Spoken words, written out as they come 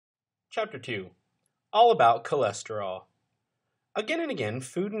Chapter 2. All about cholesterol. Again and again,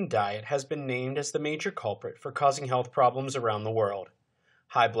 food and diet has been named as the major culprit for causing health problems around the world.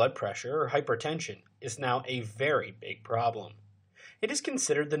 High blood pressure or hypertension is now a very big problem. It is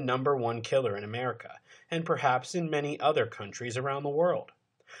considered the #1 killer in America, and perhaps in many other countries around the world.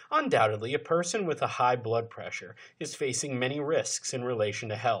 Undoubtedly, a person with a high blood pressure is facing many risks in relation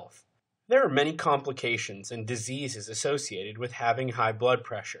to health. There are many complications and diseases associated with having high blood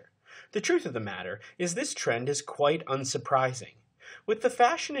pressure. The truth of the matter is this trend is quite unsurprising. With the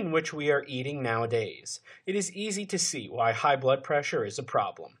fashion in which we are eating nowadays, it is easy to see why high blood pressure is a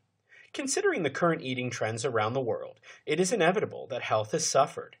problem. Considering the current eating trends around the world, it is inevitable that health has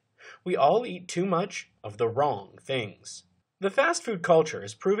suffered. We all eat too much of the wrong things. The fast food culture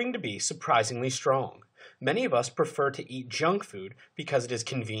is proving to be surprisingly strong. Many of us prefer to eat junk food because it is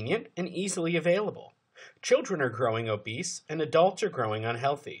convenient and easily available. Children are growing obese and adults are growing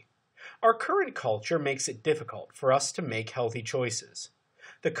unhealthy. Our current culture makes it difficult for us to make healthy choices.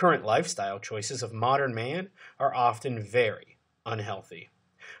 The current lifestyle choices of modern man are often very unhealthy.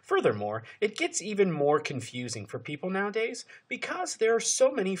 Furthermore, it gets even more confusing for people nowadays because there are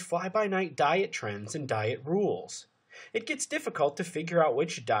so many fly-by-night diet trends and diet rules. It gets difficult to figure out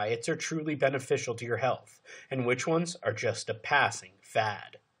which diets are truly beneficial to your health and which ones are just a passing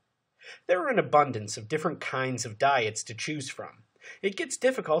fad. There are an abundance of different kinds of diets to choose from. It gets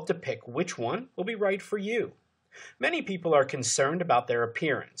difficult to pick which one will be right for you. Many people are concerned about their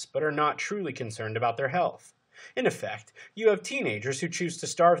appearance, but are not truly concerned about their health. In effect, you have teenagers who choose to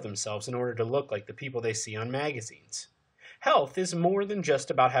starve themselves in order to look like the people they see on magazines. Health is more than just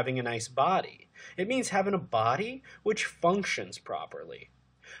about having a nice body. It means having a body which functions properly.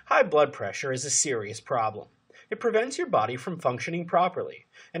 High blood pressure is a serious problem. It prevents your body from functioning properly,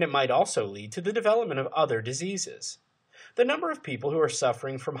 and it might also lead to the development of other diseases. The number of people who are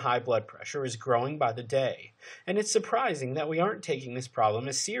suffering from high blood pressure is growing by the day, and it's surprising that we aren't taking this problem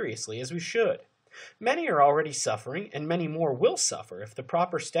as seriously as we should. Many are already suffering, and many more will suffer if the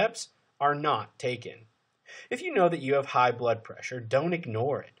proper steps are not taken. If you know that you have high blood pressure, don't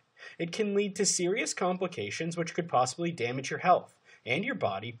ignore it. It can lead to serious complications which could possibly damage your health and your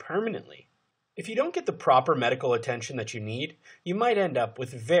body permanently. If you don't get the proper medical attention that you need, you might end up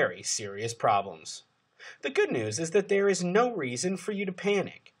with very serious problems. The good news is that there is no reason for you to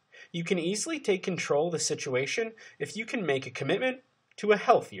panic. You can easily take control of the situation if you can make a commitment to a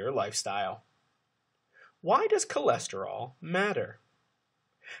healthier lifestyle. Why does cholesterol matter?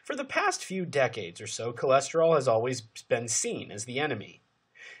 For the past few decades or so, cholesterol has always been seen as the enemy.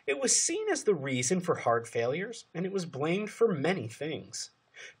 It was seen as the reason for heart failures, and it was blamed for many things.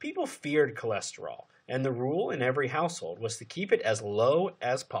 People feared cholesterol, and the rule in every household was to keep it as low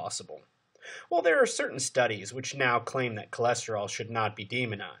as possible. While there are certain studies which now claim that cholesterol should not be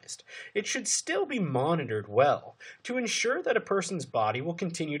demonized, it should still be monitored well to ensure that a person's body will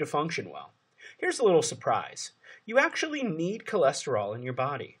continue to function well. Here's a little surprise. You actually need cholesterol in your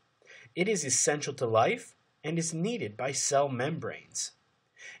body. It is essential to life and is needed by cell membranes.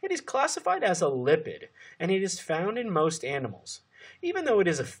 It is classified as a lipid, and it is found in most animals. Even though it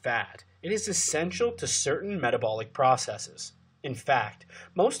is a fat, it is essential to certain metabolic processes. In fact,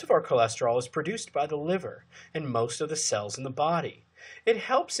 most of our cholesterol is produced by the liver and most of the cells in the body. It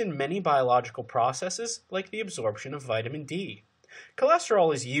helps in many biological processes like the absorption of vitamin D.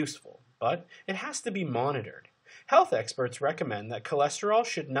 Cholesterol is useful, but it has to be monitored. Health experts recommend that cholesterol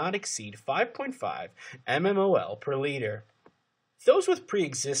should not exceed 5.5 mmol per liter. Those with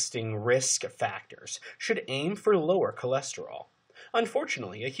pre-existing risk factors should aim for lower cholesterol.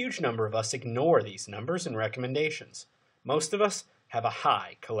 Unfortunately, a huge number of us ignore these numbers and recommendations. Most of us have a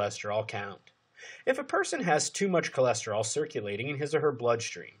high cholesterol count. If a person has too much cholesterol circulating in his or her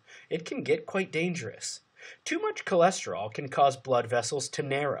bloodstream, it can get quite dangerous. Too much cholesterol can cause blood vessels to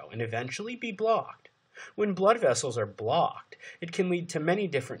narrow and eventually be blocked. When blood vessels are blocked, it can lead to many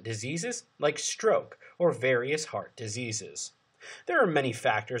different diseases like stroke or various heart diseases. There are many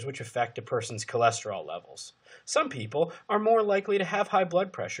factors which affect a person's cholesterol levels. Some people are more likely to have high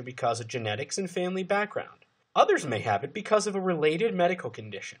blood pressure because of genetics and family background. Others may have it because of a related medical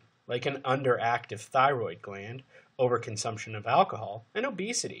condition, like an underactive thyroid gland, overconsumption of alcohol, and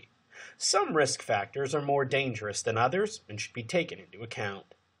obesity. Some risk factors are more dangerous than others and should be taken into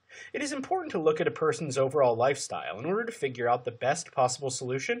account. It is important to look at a person's overall lifestyle in order to figure out the best possible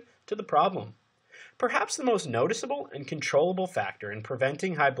solution to the problem. Perhaps the most noticeable and controllable factor in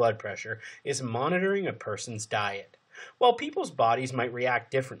preventing high blood pressure is monitoring a person's diet. While people's bodies might react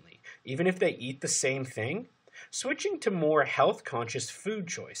differently, even if they eat the same thing, switching to more health-conscious food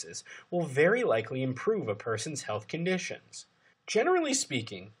choices will very likely improve a person's health conditions. Generally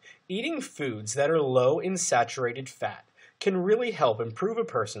speaking, eating foods that are low in saturated fat can really help improve a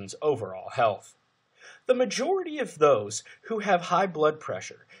person's overall health. The majority of those who have high blood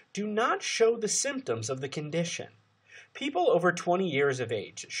pressure do not show the symptoms of the condition. People over 20 years of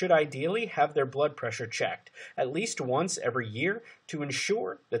age should ideally have their blood pressure checked at least once every year to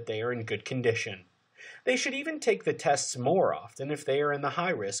ensure that they are in good condition. They should even take the tests more often if they are in the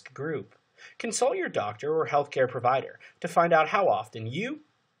high-risk group. Consult your doctor or healthcare provider to find out how often you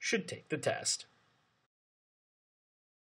should take the test.